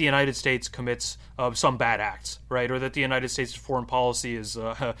that the United States commits some bad acts, right, or that the United States' foreign policy is,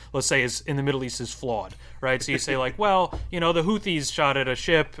 let's say, is in the Middle East is flawed, right? So you say like, well, the Houthis shot at a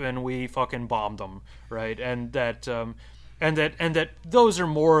ship and we fucking bombed them, right, and that those are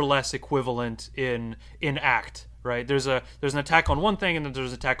more or less equivalent in act, right? There's an attack on one thing and then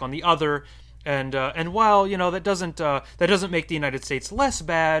there's an attack on the other, and while that doesn't make the United States less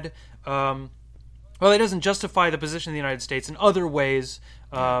bad. Well, it doesn't justify the position of the United States in other ways.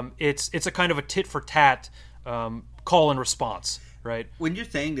 It's a kind of a tit for tat call and response, right? When you're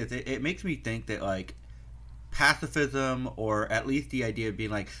saying this, it makes me think that like pacifism, or at least the idea of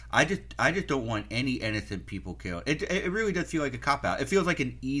being like, I just don't want any innocent people killed. It really does feel like a cop out. It feels like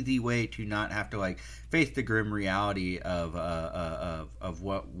an easy way to not have to like face the grim reality of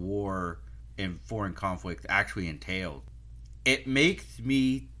what war and foreign conflicts actually entails. It makes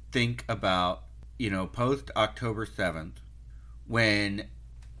me think about, post October 7th, when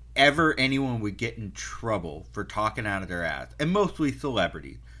ever anyone would get in trouble for talking out of their ass, and mostly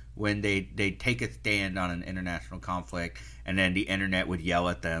celebrities, when they take a stand on an international conflict and then the internet would yell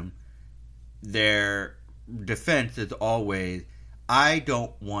at them, their defense is always, I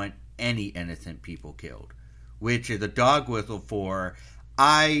don't want any innocent people killed, which is a dog whistle for,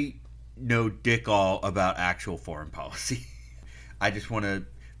 I know dick all about actual foreign policy. I just want to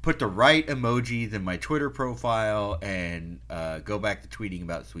put the right emojis in my Twitter profile and go back to tweeting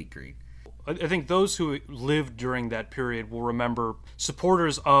about Sweet Green. I think those who lived during that period will remember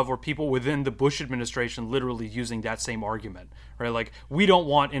supporters of or people within the Bush administration literally using that same argument, right? Like, we don't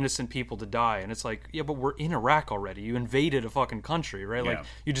want innocent people to die. And it's like, yeah, but we're in Iraq already. You invaded a fucking country, right? Yeah. Like,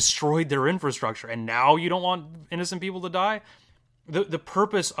 you destroyed their infrastructure, and now you don't want innocent people to die? The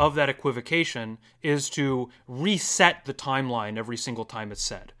purpose of that equivocation is to reset the timeline every single time it's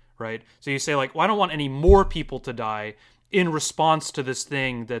said, right? So you say, like, well, I don't want any more people to die in response to this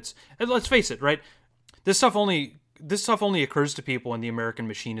thing that's, and let's face it, right? This stuff only occurs to people when the American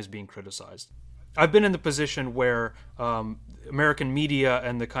machine is being criticized. I've been in the position where American media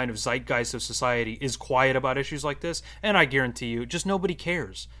and the kind of zeitgeist of society is quiet about issues like this, and I guarantee you, just nobody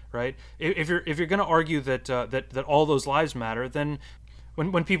cares, right? If you're going to argue that all those lives matter, then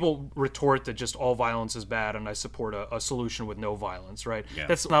when people retort that just all violence is bad and I support a solution with no violence, right? Yeah.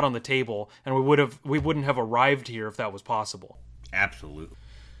 That's not on the table, and we wouldn't have arrived here if that was possible. Absolutely.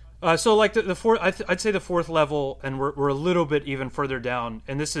 So like the fourth, I'd say the fourth level, and we're a little bit even further down,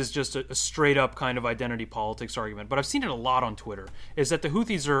 and this is just a straight up kind of identity politics argument, but I've seen it a lot on Twitter, is that the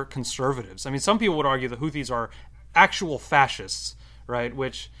Houthis are conservatives. I mean, some people would argue the Houthis are actual fascists, right?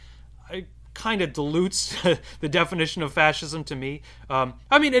 Which kind of dilutes the definition of fascism to me.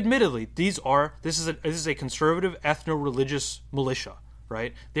 I mean, admittedly, this is a conservative ethno-religious militia,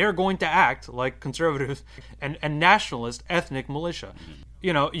 right? They are going to act like conservative and nationalist ethnic militia.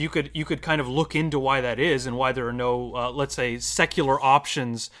 You could kind of look into why that is and why there are no, let's say, secular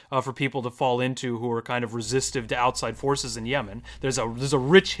options for people to fall into who are kind of resistive to outside forces in Yemen. There's a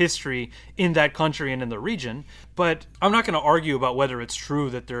rich history in that country and in the region, but I'm not going to argue about whether it's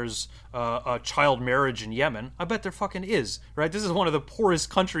true that there's a child marriage in Yemen. I bet there fucking is, right? This is one of the poorest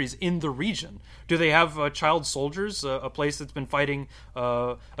countries in the region. Do they have child soldiers, a place that's been fighting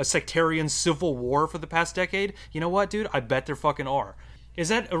a sectarian civil war for the past decade? You know what, dude? I bet there fucking are. Is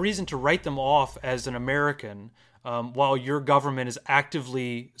that a reason to write them off as an American while your government is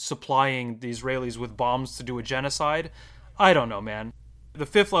actively supplying the Israelis with bombs to do a genocide? I don't know, man. The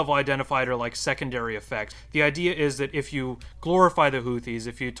fifth level identified are like secondary effects. The idea is that if you glorify the Houthis,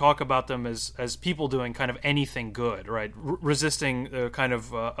 if you talk about them as people doing kind of anything good, right, resisting kind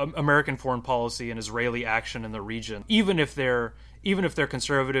of American foreign policy and Israeli action in the region, even if they're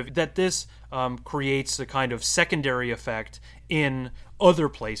conservative, that this creates a kind of secondary effect in other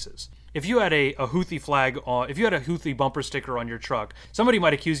places. If you had a Houthi flag if you had a Houthi bumper sticker on your truck, somebody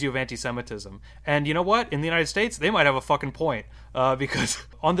might accuse you of anti-Semitism. And you know what? In the United States, they might have a fucking point. Because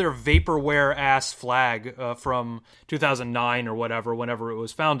on their vaporware-ass flag from 2009 or whatever, whenever it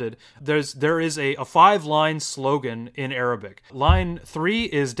was founded, there is a 5-line slogan in Arabic. Line 3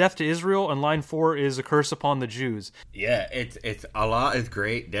 is death to Israel, and line 4 is a curse upon the Jews. Yeah, it's Allah is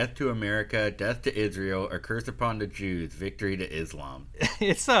great, death to America, death to Israel, a curse upon the Jews, victory to Islam.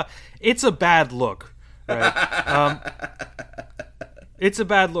 It's a bad look, right? It's a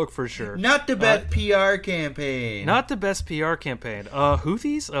bad look for sure. Not the best PR campaign. Not the best PR campaign.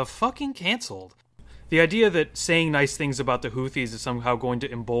 Houthis fucking canceled. The idea that saying nice things about the Houthis is somehow going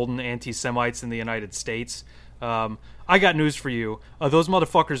to embolden anti-Semites in the United States. I got news for you. Those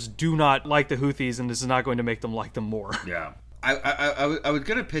motherfuckers do not like the Houthis, and this is not going to make them like them more. Yeah. I was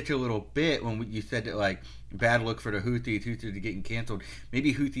going to pitch a little bit when you said that, like, bad look for the Houthis are getting canceled.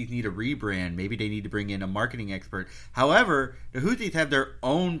 Maybe Houthis need a rebrand. Maybe they need to bring in a marketing expert. However, the Houthis have their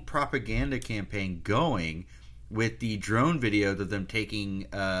own propaganda campaign going with the drone videos of them taking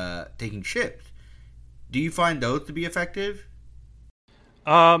ships. Do you find those to be effective?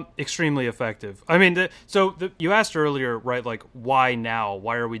 Extremely effective. I mean, you asked earlier, right, like, why now?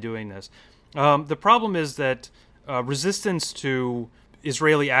 Why are we doing this? The problem is that resistance to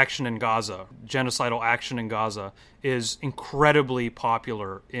Israeli action in Gaza, genocidal action in Gaza, is incredibly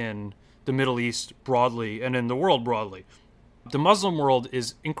popular in the Middle East broadly and in the world broadly. The Muslim world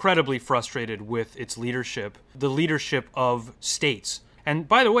is incredibly frustrated with its leadership, the leadership of states. And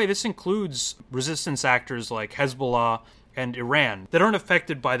by the way, this includes resistance actors like Hezbollah and Iran that aren't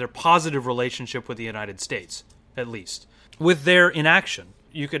affected by their positive relationship with the United States, at least, with their inaction.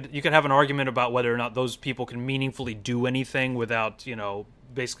 You could have an argument about whether or not those people can meaningfully do anything without,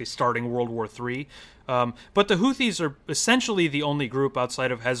 basically starting World War III. But the Houthis are essentially the only group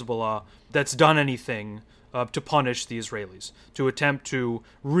outside of Hezbollah that's done anything to punish the Israelis, to attempt to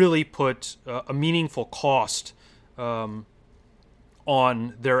really put a meaningful cost on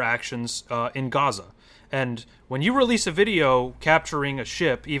their actions in Gaza. And when you release a video capturing a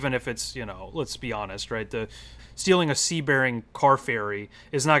ship, even if it's, let's be honest, right, stealing a sea-bearing car ferry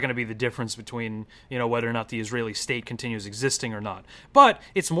is not going to be the difference between, whether or not the Israeli state continues existing or not. But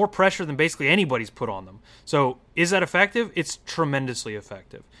it's more pressure than basically anybody's put on them. So is that effective? It's tremendously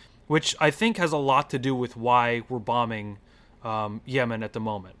effective, which I think has a lot to do with why we're bombing Yemen at the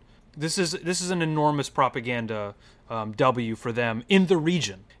moment. This is an enormous propaganda W for them in the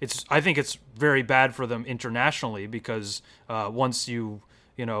region. I think it's very bad for them internationally because once you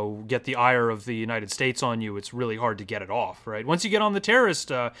get the ire of the United States on you, it's really hard to get it off, right? Once you get on the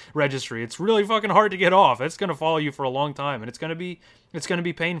terrorist registry, it's really fucking hard to get off. It's going to follow you for a long time, and it's going to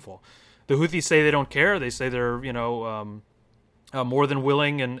be painful. The Houthis say they don't care. They say they're more than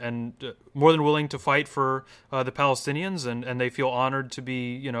willing and more than willing to fight for the Palestinians, and they feel honored to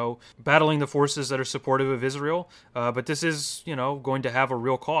be battling the forces that are supportive of Israel. But this is going to have a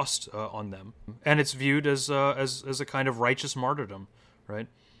real cost on them, and it's viewed as a kind of righteous martyrdom. Right,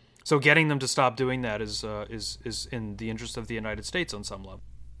 so getting them to stop doing that is in the interest of the United States on some level.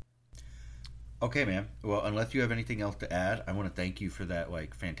 Okay, man. Well, unless you have anything else to add, I want to thank you for that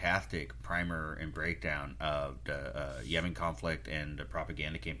fantastic primer and breakdown of the Yemen conflict and the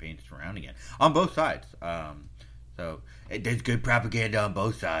propaganda campaigns surrounding it on both sides. So there's good propaganda on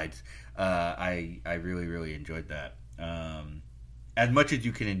both sides. I really, really enjoyed that. As much as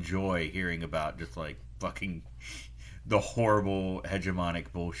you can enjoy hearing about just fucking the horrible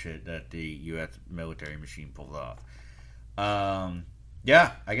hegemonic bullshit that the U.S. military machine pulls off.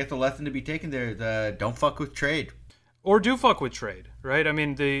 Yeah, I guess the lesson to be taken there is don't fuck with trade. Or do fuck with trade, right? I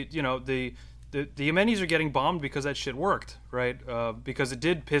mean, the Yemenis are getting bombed because that shit worked, right? Because it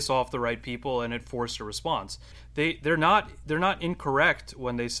did piss off the right people and it forced a response. They're not incorrect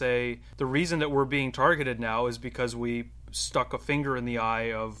when they say the reason that we're being targeted now is because we stuck a finger in the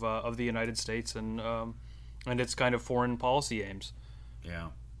eye of the United States and its kind of foreign policy aims. Yeah.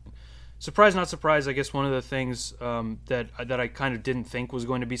 Surprise, not surprise. I guess one of the things that I kind of didn't think was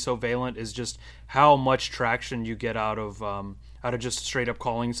going to be so valent is just how much traction you get out of just straight up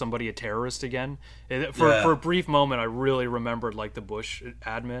calling somebody a terrorist again. For a brief moment, I really remembered the Bush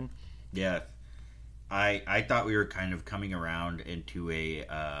admin. Yeah, I thought we were kind of coming around into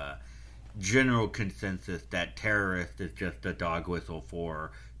a general consensus that terrorist is just a dog whistle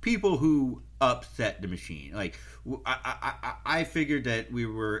for people who upset the machine. I figured that we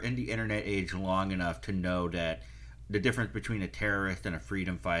were in the internet age long enough to know that the difference between a terrorist and a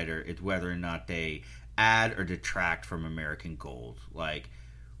freedom fighter is whether or not they add or detract from American goals.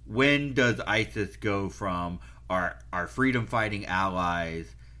 When does ISIS go from our freedom fighting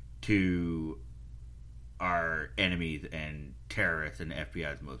allies to our enemies and terrorists and the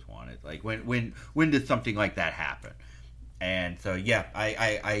FBI's most wanted? When does something like that happen? And so, yeah,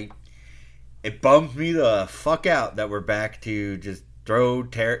 it bums me the fuck out that we're back to just throw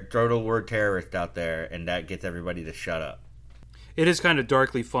the word terrorist out there, and that gets everybody to shut up. It is kind of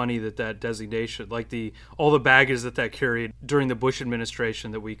darkly funny that designation, all the baggage that carried during the Bush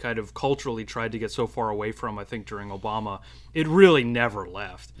administration that we kind of culturally tried to get so far away from, I think, during Obama, it really never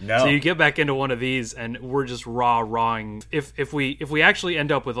left. No. So you get back into one of these, and we're just rawing. If we actually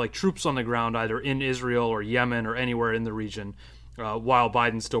end up with troops on the ground, either in Israel or Yemen or anywhere in the region, while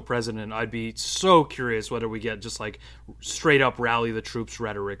Biden's still president, I'd be so curious whether we get just straight up rally the troops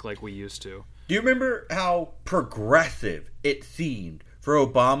rhetoric like we used to. Do you remember how progressive it seemed for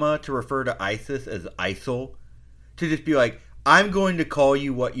Obama to refer to ISIS as ISIL? To just be I'm going to call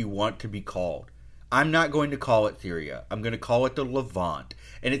you what you want to be called. I'm not going to call it Syria. I'm going to call it the Levant.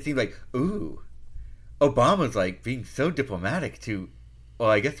 And it seems ooh, Obama's being so diplomatic to, well,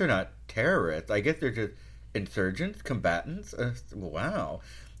 I guess they're not terrorists. I guess they're just insurgents, combatants. Wow.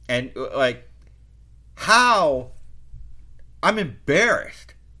 And how? I'm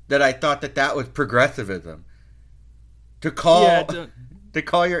embarrassed that I thought that was progressivism. To call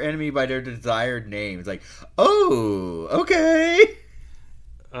your enemy by their desired name. It's oh, okay.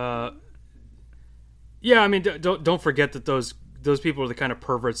 Yeah, I mean, don't forget that those people are the kind of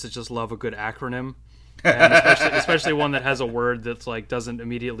perverts that just love a good acronym. And especially one that has a word that's like doesn't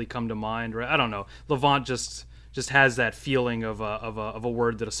immediately come to mind, right? I don't know. Levant just has that feeling of a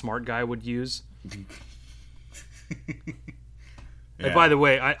word that a smart guy would use. Yeah. And by the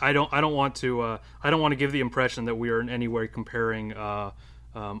way, I don't want to give the impression that we are in any way comparing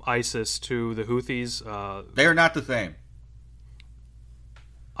ISIS to the Houthis. They are not the same.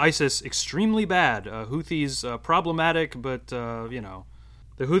 ISIS extremely bad. Houthis problematic, but the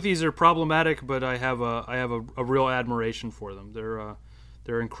Houthis are problematic. But I have a real admiration for them.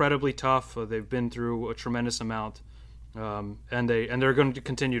 They're incredibly tough. They've been through a tremendous amount, and they're going to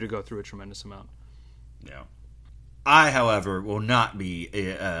continue to go through a tremendous amount. Yeah. I, however, will not be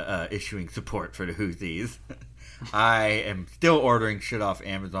issuing support for the Houthis. I am still ordering shit off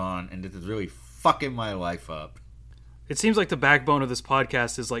Amazon, and this is really fucking my life up. It seems like the backbone of this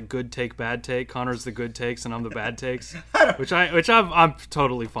podcast is like good take, bad take. Connor's the good takes, and I'm the bad takes, which I'm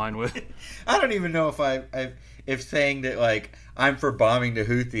totally fine with. I don't even know if saying that like I'm for bombing the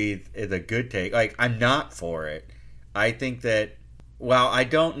Houthis is a good take. Like, I'm not for it. I think that. Well, I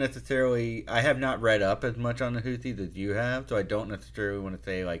have not read up as much on the Houthis as you have, so I don't necessarily want to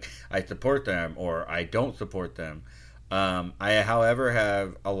say, like, I support them or I don't support them. I, however,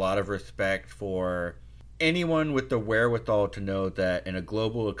 have a lot of respect for anyone with the wherewithal to know that in a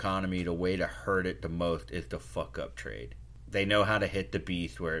global economy, the way to hurt it the most is to fuck up trade. They know how to hit the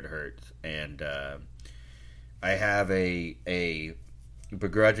beast where it hurts, and I have a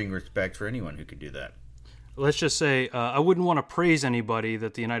begrudging respect for anyone who could do that. Let's just say I wouldn't want to praise anybody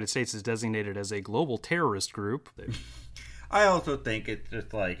that the United States is designated as a global terrorist group. I also think it's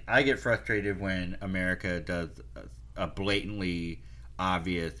just like I get frustrated when America does a blatantly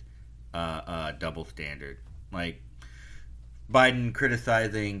obvious double standard. Like Biden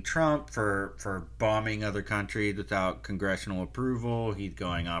criticizing Trump for bombing other countries without congressional approval. He's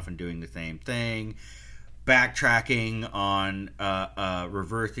going off and doing the same thing. Backtracking on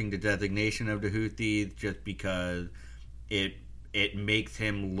reversing the designation of the Houthis just because it makes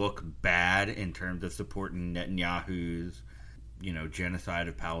him look bad in terms of supporting Netanyahu's genocide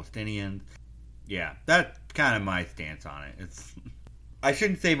of Palestinians. Yeah, that's kind of my stance on it. I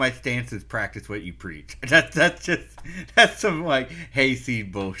shouldn't say my stance is practice what you preach. That's some like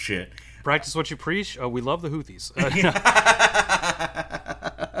hayseed bullshit. Practice what you preach. We love the Houthis.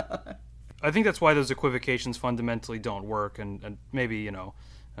 I think that's why those equivocations fundamentally don't work, and maybe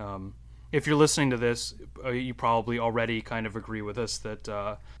if you're listening to this, you probably already kind of agree with us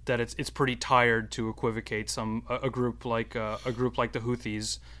that it's pretty tired to equivocate a group like the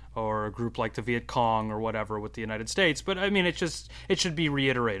Houthis or a group like the Viet Cong or whatever with the United States. But I mean, it should be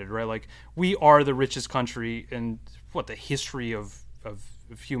reiterated, right? Like, we are the richest country in the history of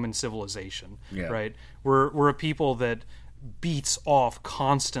human civilization, yeah. Right? We're a people that beats off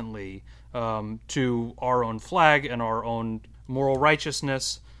constantly to our own flag and our own moral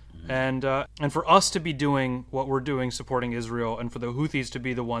righteousness, and for us to be doing what we're doing, supporting Israel, and for the Houthis to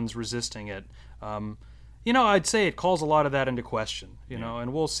be the ones resisting it, I'd say it calls a lot of that into question.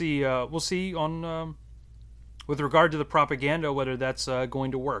 And we'll see on with regard to the propaganda whether that's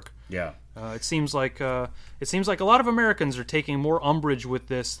going to work. Yeah. It seems like a lot of Americans are taking more umbrage with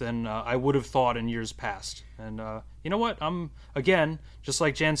this than I would have thought in years past. And you know what? I'm, again, just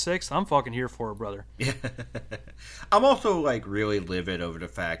like Jan 6th, I'm fucking here for it, brother. Yeah. I'm also like really livid over the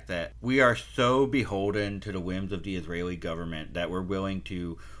fact that we are so beholden to the whims of the Israeli government that we're willing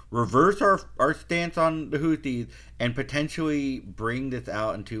to reverse our stance on the Houthis and potentially bring this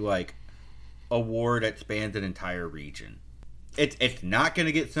out into like a war that spans an entire region. It's not going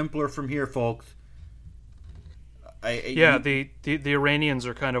to get simpler from here, folks. The Iranians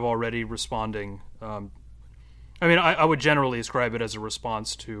are kind of already responding. I would generally ascribe it as a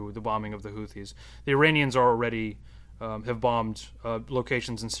response to the bombing of the Houthis. The Iranians are already have bombed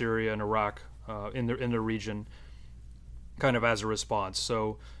locations in Syria and Iraq in the region, kind of as a response.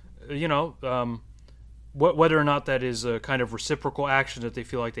 So, whether or not that is a kind of reciprocal action that they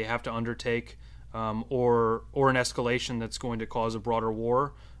feel like they have to undertake, or an escalation that's going to cause a broader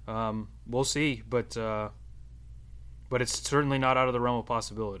war, we'll see. But it's certainly not out of the realm of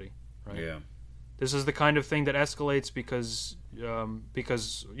possibility. Right? Yeah. This is the kind of thing that escalates because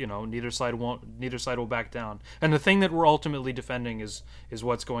neither side will back down. And the thing that we're ultimately defending is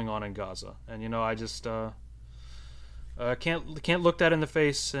what's going on in Gaza. And I just can't look that in the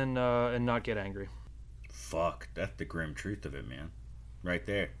face and not get angry. Fuck, that's the grim truth of it, man. Right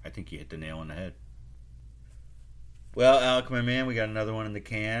there. I think you hit the nail on the head. Well, Alec, my man, we got another one in the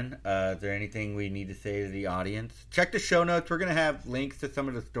can. Is there anything we need to say to the audience? Check the show notes. We're going to have links to some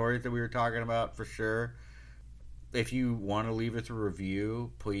of the stories that we were talking about for sure. if you want to leave us a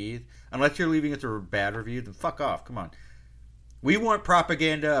review, please. Unless you're leaving us a bad review, then fuck off. Come on. We want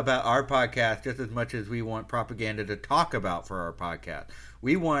propaganda about our podcast just as much as we want propaganda to talk about for our podcast.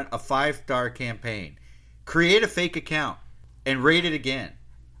 We want a 5-star campaign. Create a fake account and rate it again.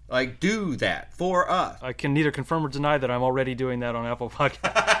 Like, do that for us. I can neither confirm or deny that I'm already doing that on Apple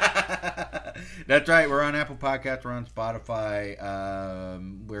Podcasts. That's right. We're on Apple Podcasts. We're on Spotify.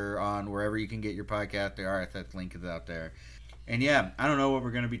 We're on wherever you can get your podcast. The RSS link is out there. And yeah, I don't know what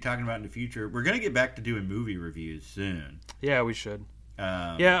we're going to be talking about in the future. We're going to get back to doing movie reviews soon. Yeah, we should.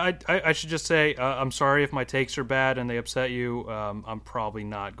 I should just say I'm sorry if my takes are bad and they upset you. I'm probably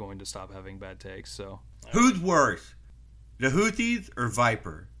not going to stop having bad takes. So who's worse, the Houthis or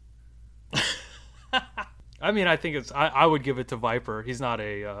Viper? I mean, I think I would give it to Viper. He's not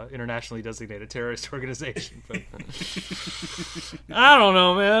a internationally designated terrorist organization. But I don't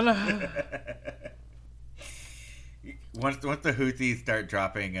know, man. Once the Houthis start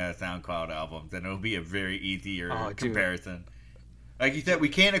dropping SoundCloud albums, then it'll be a very easier comparison. Like you said, we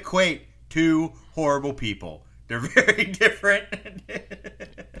can't equate two horrible people. They're very different.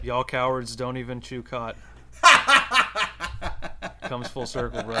 Y'all cowards don't even chew Khat. Comes full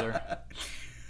circle, brother.